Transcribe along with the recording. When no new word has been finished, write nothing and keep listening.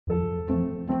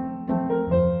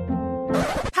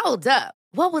Hold up.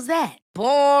 What was that?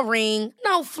 Boring.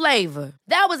 No flavor.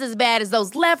 That was as bad as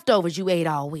those leftovers you ate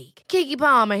all week. Keke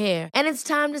Palmer here, and it's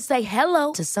time to say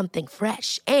hello to something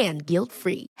fresh and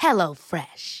guilt-free. Hello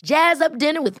Fresh. Jazz up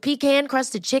dinner with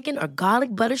pecan-crusted chicken or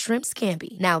garlic butter shrimp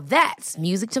scampi. Now that's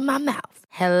music to my mouth.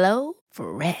 Hello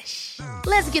Fresh.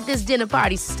 Let's get this dinner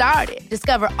party started.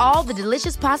 Discover all the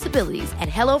delicious possibilities at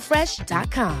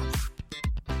hellofresh.com.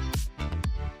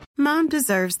 Mom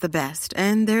deserves the best,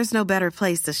 and there's no better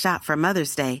place to shop for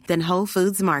Mother's Day than Whole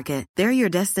Foods Market. They're your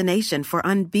destination for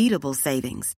unbeatable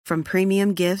savings, from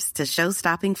premium gifts to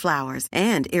show-stopping flowers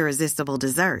and irresistible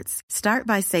desserts. Start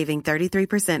by saving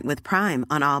 33% with Prime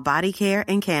on all body care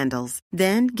and candles.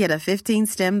 Then get a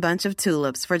 15-stem bunch of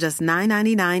tulips for just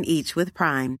 $9.99 each with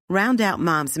Prime. Round out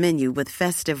Mom's menu with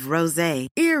festive rosé,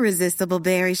 irresistible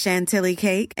berry chantilly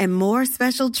cake, and more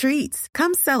special treats.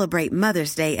 Come celebrate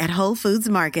Mother's Day at Whole Foods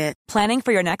Market. Planning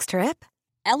for your next trip?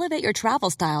 Elevate your travel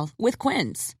style with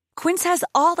Quince. Quince has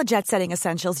all the jet-setting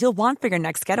essentials you'll want for your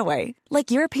next getaway,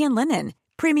 like European linen,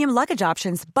 premium luggage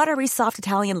options, buttery soft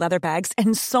Italian leather bags,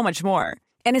 and so much more.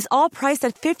 And is all priced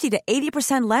at 50 to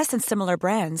 80% less than similar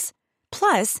brands.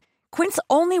 Plus, Quince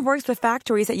only works with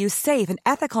factories that use safe and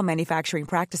ethical manufacturing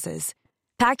practices.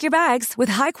 Pack your bags with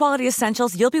high-quality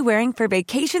essentials you'll be wearing for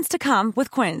vacations to come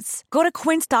with Quince. Go to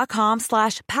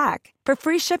quince.com/pack for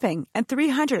free shipping and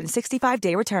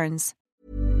 365-day returns.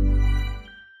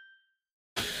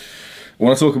 I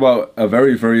want to talk about a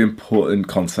very, very important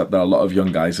concept that a lot of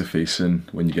young guys are facing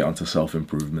when you get onto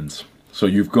self-improvement. So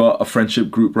you've got a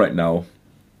friendship group right now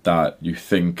that you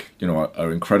think,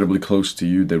 are incredibly close to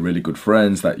you. They're really good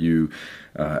friends that you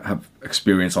have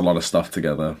experienced a lot of stuff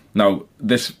together. Now,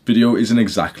 this video isn't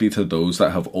exactly to those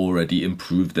that have already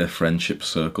improved their friendship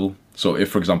circle. So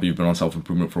if, for example, you've been on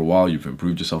self-improvement for a while, you've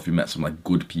improved yourself, you met some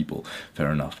good people,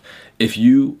 fair enough. If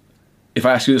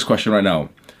I ask you this question right now,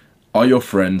 are your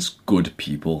friends good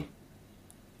people?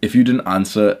 If you didn't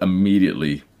answer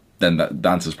immediately, then the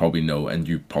answer is probably no, and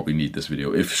you probably need this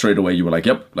video. If straight away you were like,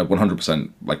 yep,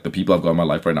 100%, the people I've got in my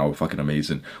life right now are fucking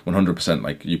amazing,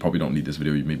 100%, you probably don't need this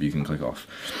video, maybe you can click off.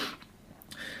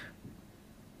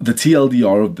 The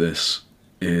TLDR of this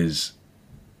is,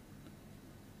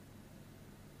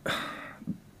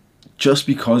 just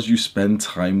because you spend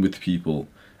time with people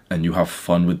and you have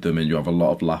fun with them and you have a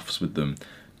lot of laughs with them,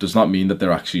 does not mean that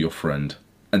they're actually your friend.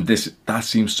 And that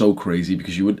seems so crazy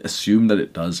because you would assume that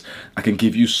it does. I can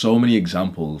give you so many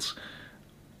examples.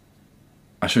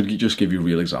 I should just give you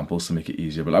real examples to make it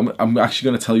easier. But I'm actually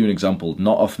going to tell you an example,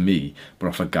 not of me, but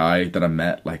of a guy that I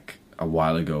met a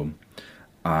while ago.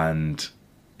 And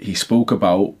he spoke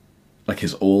about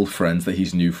his old friends that he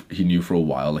knew for a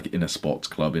while, in a sports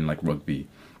club in rugby.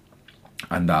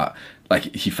 And that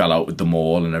he fell out with them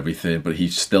all and everything, but he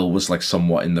still was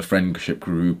somewhat in the friendship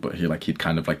group, but he'd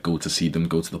kind of go to see them,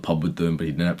 go to the pub with them, but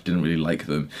he didn't really like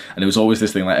them. And it was always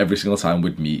this thing, every single time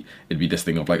we'd meet, it'd be this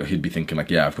thing of he'd be thinking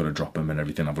yeah, I've got to drop him and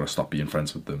everything, I've got to stop being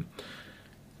friends with them.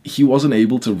 He wasn't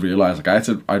able to realize,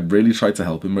 I really tried to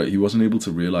help him, but he wasn't able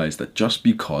to realize that just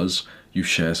because you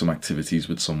share some activities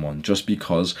with someone, just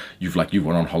because you've you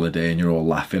went on holiday and you're all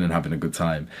laughing and having a good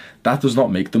time, that does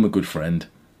not make them a good friend.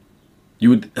 You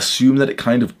would assume that it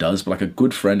kind of does, but a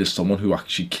good friend is someone who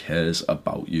actually cares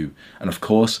about you. And of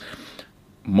course,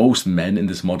 most men in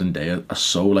this modern day are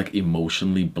so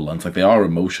emotionally blunt. They are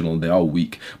emotional and they are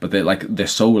weak, but they're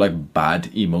so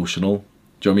bad emotional.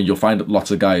 Do you know what I mean? You'll find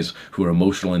lots of guys who are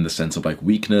emotional in the sense of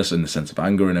weakness, in the sense of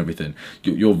anger and everything.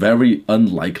 You'll very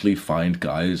unlikely find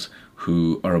guys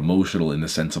who are emotional in the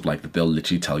sense of that they'll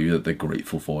literally tell you that they're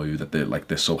grateful for you, that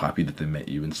they're so happy that they met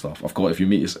you and stuff. Of course, if you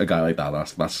meet a guy like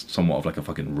that, that's somewhat of a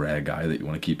fucking rare guy that you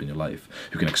want to keep in your life,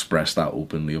 who can express that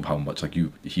openly of how much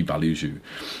he values you.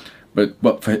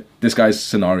 But for this guy's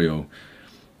scenario,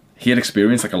 he had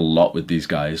experienced a lot with these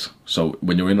guys. So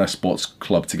when you're in a sports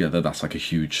club together, that's a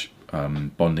huge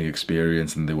bonding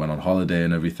experience, and they went on holiday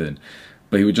and everything.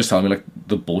 But he would just tell me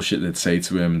the bullshit they'd say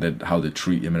to him, how they'd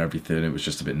treat him and everything. It was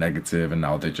just a bit negative, and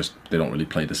now they don't really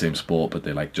play the same sport, but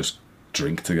they just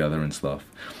drink together and stuff.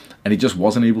 And he just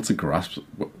wasn't able to grasp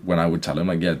when I would tell him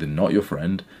yeah, they're not your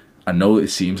friend. I know it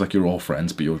seems like you're all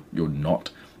friends, but you're not.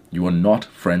 You are not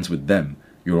friends with them.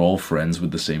 You're all friends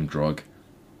with the same drug.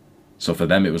 So for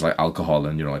them it was alcohol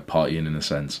and partying in a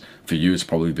sense. For you it's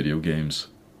probably video games.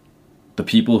 The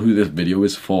people who this video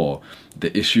is for,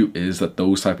 the issue is that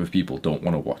those type of people don't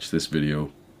want to watch this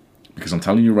video. Because I'm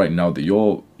telling you right now that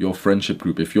your friendship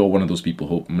group, if you're one of those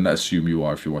people, I'm going to assume you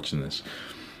are if you're watching this,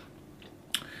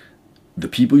 the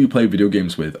people you play video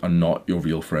games with are not your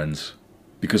real friends.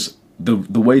 Because the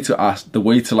way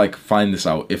to find this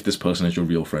out, if this person is your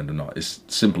real friend or not, is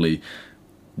simply,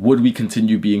 would we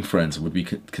continue being friends? Would we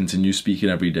continue speaking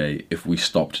every day if we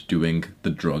stopped doing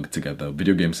the drug together?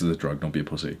 Video games is a drug, don't be a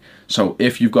pussy. So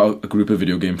if you've got a group of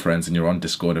video game friends and you're on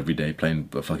Discord every day playing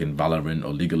fucking Valorant or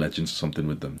League of Legends or something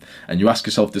with them, and you ask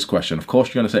yourself this question, of course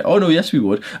you're going to say, oh no, yes we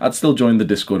would. I'd still join the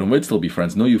Discord and we'd still be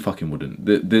friends. No, you fucking wouldn't.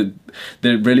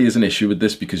 There really is an issue with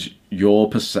this because your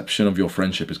perception of your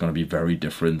friendship is going to be very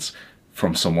different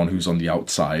from someone who's on the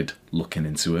outside looking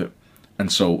into it.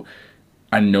 And so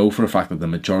I know for a fact that the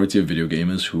majority of video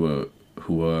gamers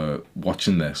who are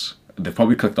watching this, they've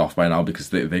probably clicked off by now because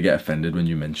they get offended when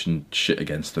you mention shit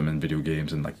against them in video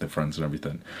games and like their friends and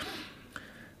everything.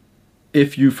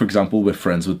 If you, for example, were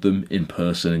friends with them in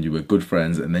person and you were good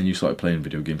friends and then you started playing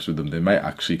video games with them, they might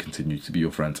actually continue to be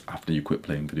your friends after you quit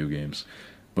playing video games.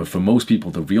 But for most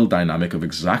people, the real dynamic of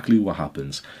exactly what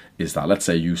happens is that, let's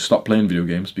say you stop playing video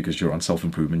games because you're on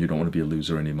self-improvement, you don't want to be a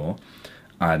loser anymore,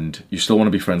 and you still want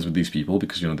to be friends with these people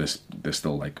because, you know, they're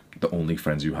still like the only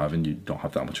friends you have and you don't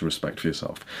have that much respect for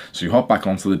yourself. So you hop back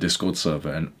onto the Discord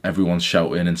server and everyone's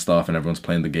shouting and stuff and everyone's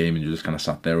playing the game and you're just kind of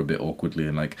sat there a bit awkwardly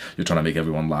and like you're trying to make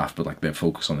everyone laugh but like they're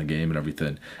focused on the game and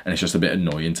everything. And it's just a bit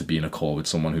annoying to be in a call with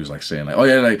someone who's like saying like, oh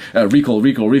yeah, like recall,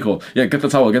 yeah, get the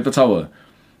tower.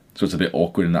 So it's a bit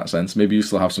awkward in that sense. Maybe you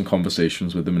still have some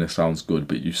conversations with them and it sounds good,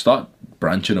 but you start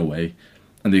branching away.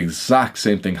 And the exact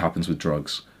same thing happens with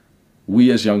drugs.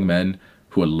 We as young men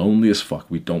who are lonely as fuck,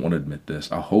 we don't want to admit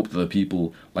this. I hope that the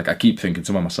people, like I keep thinking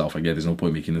to myself, like, yeah, there's no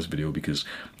point making this video because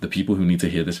the people who need to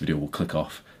hear this video will click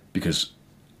off. Because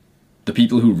the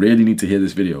people who really need to hear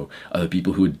this video are the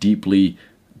people who deeply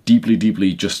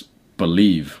just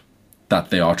believe that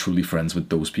they are truly friends with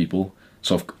those people.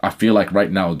 So I feel like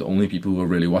right now, the only people who are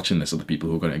really watching this are the people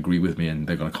who are going to agree with me and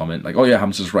they're going to comment like, oh yeah,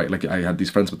 Hamza's right. Like I had these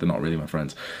friends, but they're not really my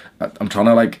friends. I'm trying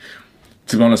to like,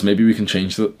 to be honest, maybe we can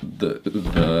change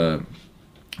the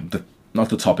not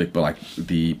the topic, but like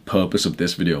the purpose of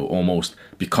this video almost,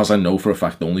 because I know for a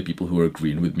fact the only people who are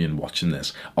agreeing with me and watching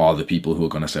this are the people who are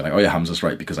going to say like, oh yeah, Hamza's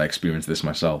right because I experienced this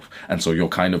myself. And so you're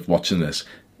kind of watching this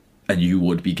and you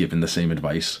would be given the same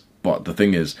advice. But the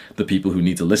thing is, the people who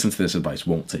need to listen to this advice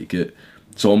won't take it.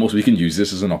 So almost we can use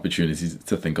this as an opportunity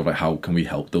to think of like, how can we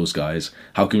help those guys?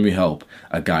 How can we help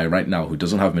a guy right now who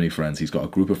doesn't have many friends? He's got a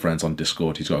group of friends on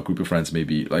Discord. He's got a group of friends,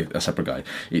 maybe like a separate guy.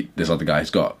 This other guy, he's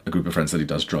got a group of friends that he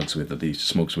does drugs with, that he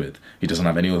smokes with. He doesn't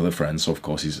have any other friends, so of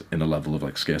course he's in a level of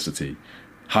like scarcity.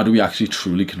 How do we actually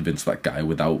truly convince that guy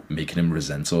without making him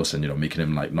resent us and, you know, making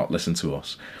him like not listen to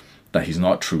us, that he's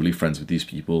not truly friends with these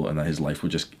people and that his life will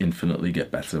just infinitely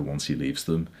get better once he leaves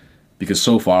them? Because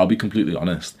so far, I'll be completely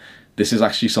honest, this is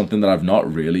actually something that I've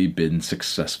not really been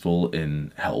successful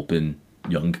in helping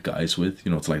young guys with,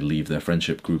 you know, to like leave their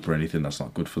friendship group or anything that's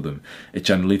not good for them. It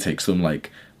generally takes them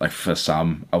like for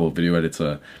Sam, our video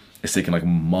editor, it's taken like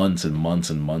months and months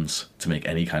and months to make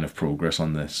any kind of progress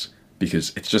on this,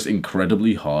 because it's just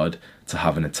incredibly hard to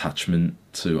have an attachment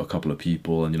to a couple of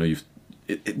people, and you know,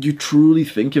 you truly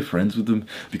think you're friends with them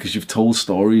because you've told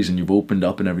stories and you've opened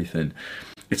up and everything.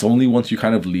 It's only once you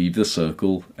kind of leave the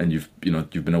circle and you've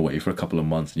been away for a couple of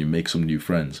months and you make some new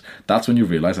friends, that's when you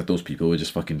realize that those people were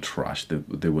just fucking trash.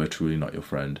 They were truly not your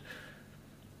friend.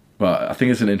 But I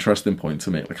think it's an interesting point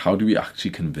to make. Like, how do we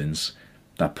actually convince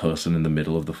that person in the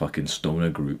middle of the fucking stoner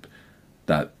group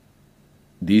that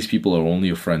these people are only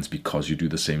your friends because you do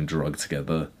the same drug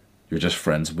together? You're just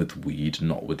friends with weed,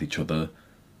 not with each other.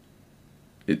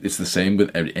 It's the same with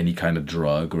any kind of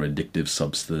drug or addictive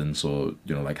substance or,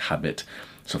 you know, like habit.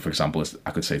 So, for example,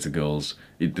 I could say to girls,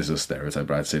 this is a stereotype,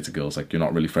 but I'd say to girls, like, you're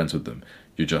not really friends with them.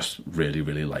 You just really,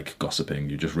 really like gossiping.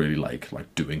 You just really like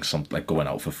doing something, like going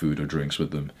out for food or drinks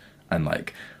with them. And,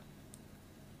 like,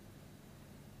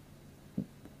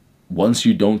 once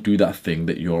you don't do that thing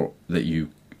that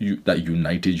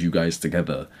united you guys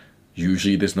together,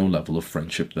 usually there's no level of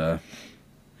friendship there.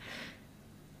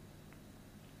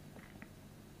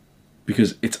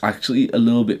 Because it's actually a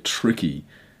little bit tricky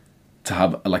to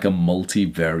have like a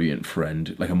multivariant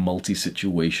friend, like a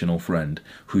multi-situational friend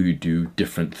who you do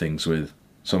different things with.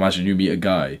 So imagine you meet a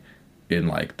guy in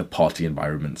like the party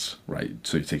environments, right?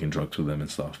 So you're taking drugs with them and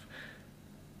stuff.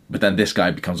 But then this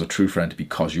guy becomes a true friend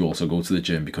because you also go to the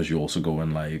gym, because you also go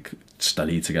and like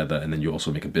study together, and then you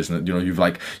also make a business. You know,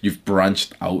 you've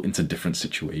branched out into different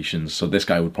situations. So this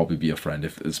guy would probably be a friend,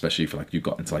 especially if like you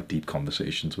got into like deep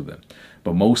conversations with him.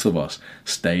 But most of us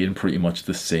stay in pretty much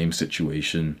the same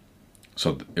situation.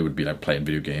 So it would be like playing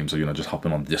video games, or, you know, just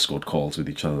hopping on Discord calls with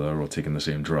each other, or taking the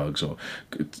same drugs, or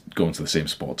going to the same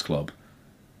sports club.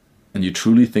 And you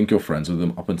truly think you're friends with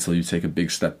them up until you take a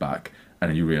big step back and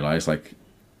then you realize like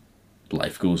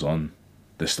life goes on.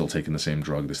 They're still taking the same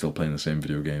drug. They're still playing the same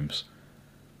video games.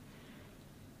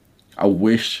 I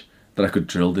wish that I could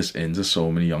drill this into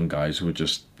so many young guys who are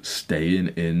just staying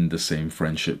in the same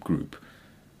friendship group,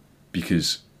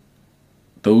 because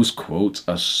those quotes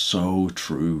are so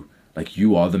true. Like,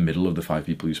 you are the middle of the 5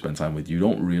 people you spend time with. You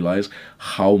don't realize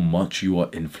how much you are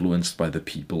influenced by the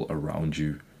people around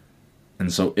you.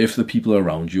 And so if the people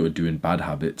around you are doing bad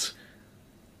habits,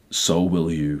 so will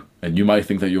you. And you might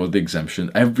think that you're the exemption.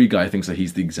 Every guy thinks that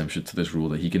he's the exemption to this rule,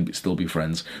 that he can still be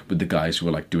friends with the guys who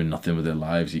are like doing nothing with their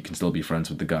lives. He can still be friends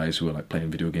with the guys who are like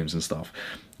playing video games and stuff.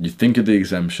 You think of the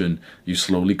exemption, you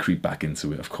slowly creep back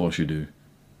into it. Of course you do.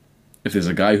 If there's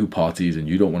a guy who parties and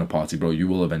you don't want to party, bro, you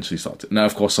will eventually start to... Now,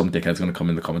 of course, some dickhead's going to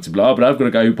come in the comments and be like, oh, but I've got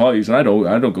a guy who parties and I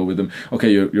don't go with him. Okay,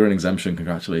 you're an exemption,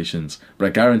 congratulations. But I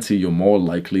guarantee you're more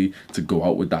likely to go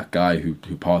out with that guy who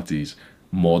parties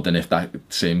more than if that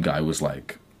same guy was,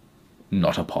 like,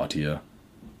 not a partier.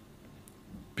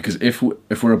 Because if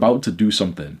we're about to do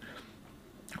something,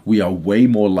 we are way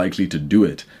more likely to do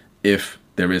it if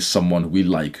there is someone we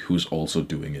like who's also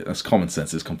doing it. That's common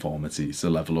sense, it's conformity. It's a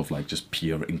level of like just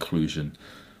pure inclusion.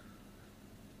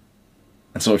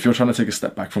 And so if you're trying to take a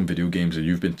step back from video games and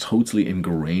you've been totally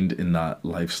ingrained in that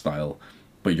lifestyle,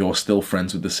 but you're still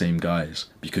friends with the same guys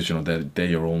because, you know, they're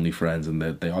your only friends and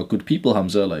they are good people,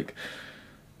 Hamza, like,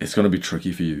 it's going to be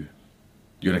tricky for you.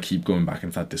 You're going to keep going back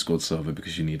into that Discord server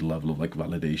because you need a level of like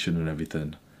validation and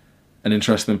everything. An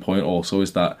interesting point also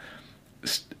is that,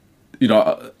 you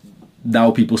know,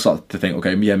 now people start to think,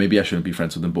 okay, yeah, maybe I shouldn't be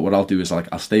friends with them, but what I'll do is like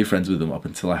I'll stay friends with them up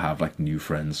until I have like new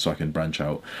friends so I can branch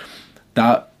out.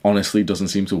 That honestly doesn't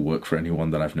seem to work for anyone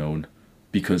that I've known,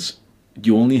 because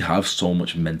you only have so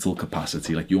much mental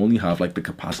capacity. Like, you only have like the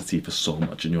capacity for so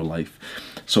much in your life.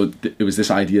 So it was this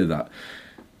idea that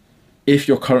if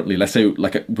you're currently, let's say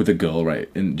like with a girl, right,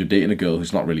 and you're dating a girl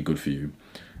who's not really good for you,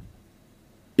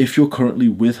 if you're currently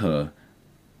with her,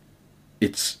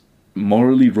 it's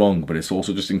morally wrong, but it's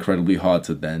also just incredibly hard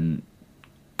to then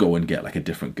go and get like a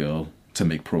different girl to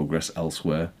make progress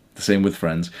elsewhere. The same with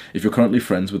friends. If you're currently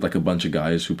friends with like a bunch of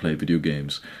guys who play video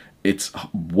games, it's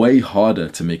way harder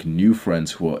to make new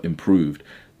friends who are improved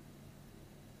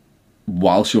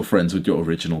whilst you're friends with your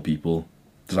original people.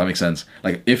 Does that make sense?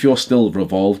 Like, if you're still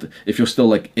revolved, if you're still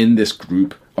like in this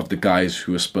group of the guys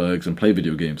who are spurgs and play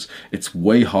video games, it's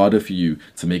way harder for you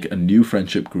to make a new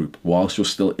friendship group whilst you're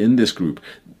still in this group,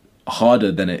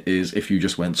 harder than it is if you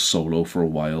just went solo for a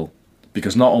while.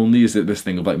 Because not only is it this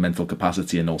thing of like mental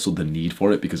capacity and also the need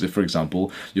for it, because if, for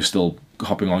example, you're still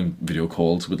hopping on video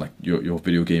calls with like your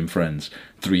video game friends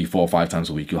 3, 4, 5 times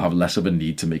a week, you'll have less of a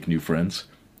need to make new friends.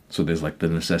 So there's like the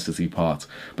necessity part.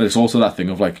 But it's also that thing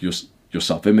of like your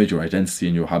self-image, your identity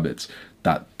and your habits,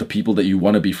 that the people that you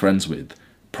want to be friends with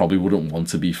probably wouldn't want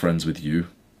to be friends with you.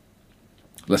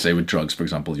 Let's say with drugs, for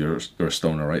example, you're a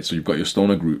stoner, right? So you've got your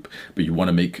stoner group, but you want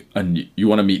to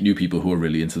meet new people who are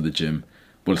really into the gym.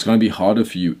 Well, it's going to be harder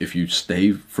for you if you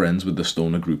stay friends with the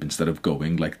stoner group instead of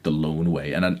going like the lone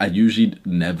way. And I usually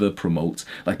never promote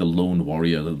like the lone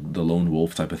warrior, the lone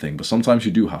wolf type of thing, but sometimes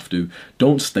you do have to.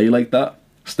 Don't stay like that.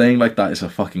 Staying like that is a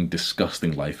fucking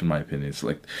disgusting life, in my opinion. It's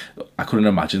like, I couldn't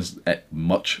imagine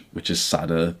much which is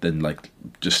sadder than like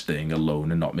just staying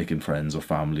alone and not making friends or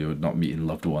family or not meeting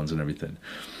loved ones and everything.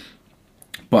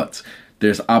 But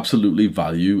there's absolutely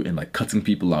value in like cutting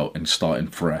people out and starting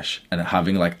fresh and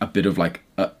having like a bit of like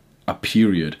a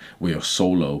period where you're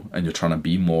solo and you're trying to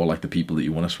be more like the people that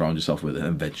you want to surround yourself with, and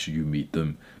eventually you meet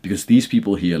them. Because these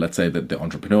people here, let's say that the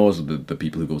entrepreneurs or the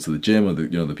people who go to the gym or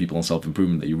the people on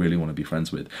self-improvement that you really want to be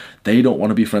friends with, they don't want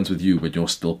to be friends with you when you're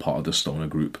still part of the stoner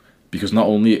group. Because not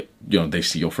only, they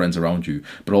see your friends around you,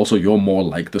 but also you're more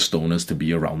like the stoners to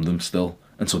be around them still.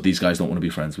 And so these guys don't want to be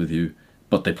friends with you.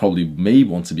 But they probably may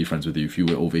want to be friends with you if you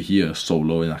were over here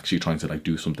solo and actually trying to like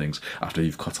do some things after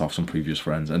you've cut off some previous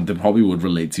friends. And they probably would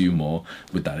relate to you more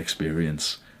with that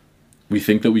experience. We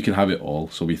think that we can have it all.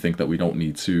 So we think that we don't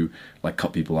need to like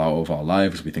cut people out of our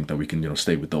lives. We think that we can,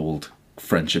 stay with the old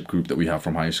friendship group that we have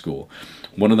from high school.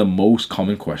 One of the most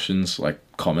common questions, like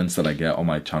comments that I get on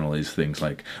my channel is things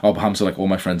like, oh, Hamza, like all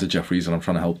my friends are Jeffries and I'm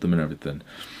trying to help them and everything.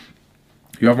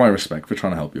 You have my respect for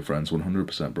trying to help your friends,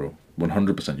 100%, bro.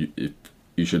 100%.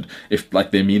 You should, if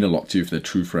like they mean a lot to you, if they're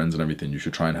true friends and everything, you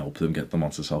should try and help them, get them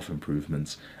onto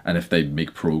self-improvements. And if they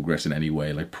make progress in any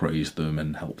way, like praise them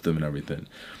and help them and everything.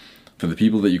 For the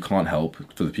people that you can't help,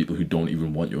 for the people who don't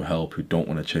even want your help, who don't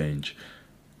want to change,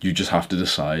 you just have to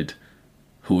decide,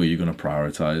 who are you going to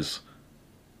prioritize?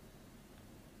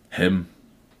 Him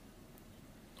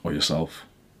or yourself?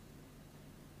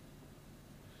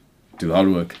 Do the hard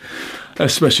work,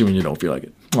 especially when you don't feel like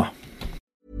it. Mwah.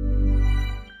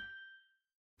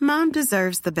 Mom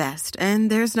deserves the best, and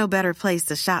there's no better place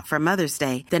to shop for Mother's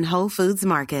Day than Whole Foods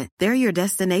Market. They're your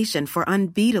destination for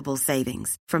unbeatable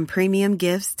savings, from premium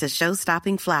gifts to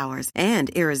show-stopping flowers and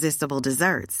irresistible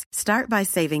desserts. Start by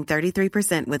saving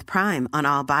 33% with Prime on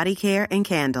all body care and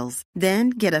candles. Then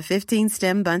get a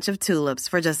 15-stem bunch of tulips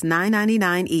for just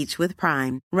 $9.99 each with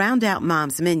Prime. Round out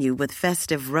Mom's menu with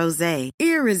festive rosé,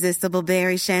 irresistible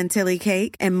berry chantilly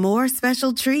cake, and more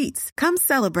special treats. Come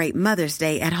celebrate Mother's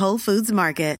Day at Whole Foods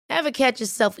Market. Ever catch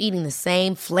yourself eating the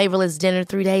same flavorless dinner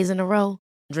 3 days in a row?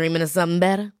 Dreaming of something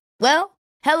better? Well,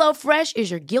 HelloFresh is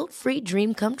your guilt-free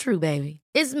dream come true, baby.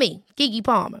 It's me, Keke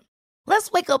Palmer.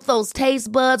 Let's wake up those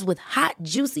taste buds with hot,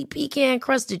 juicy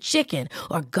pecan-crusted chicken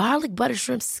or garlic butter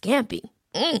shrimp scampi.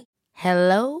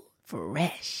 Hello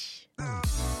Fresh.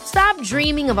 Stop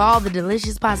dreaming of all the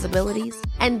delicious possibilities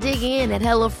and dig in at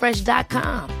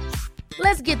HelloFresh.com.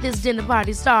 Let's get this dinner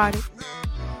party started.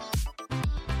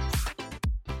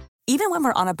 Even when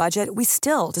we're on a budget, we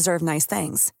still deserve nice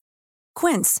things.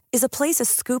 Quince is a place to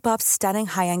scoop up stunning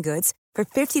high-end goods for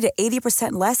 50 to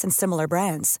 80% less than similar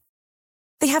brands.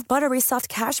 They have buttery soft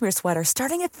cashmere sweaters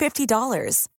starting at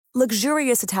 $50,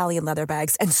 luxurious Italian leather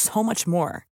bags, and so much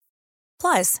more.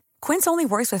 Plus, Quince only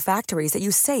works with factories that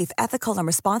use safe, ethical, and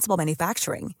responsible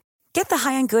manufacturing. Get the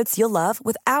high-end goods you'll love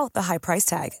without the high price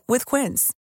tag with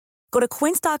Quince. Go to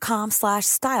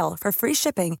quince.com/style for free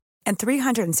shipping and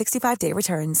 365-day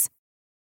returns.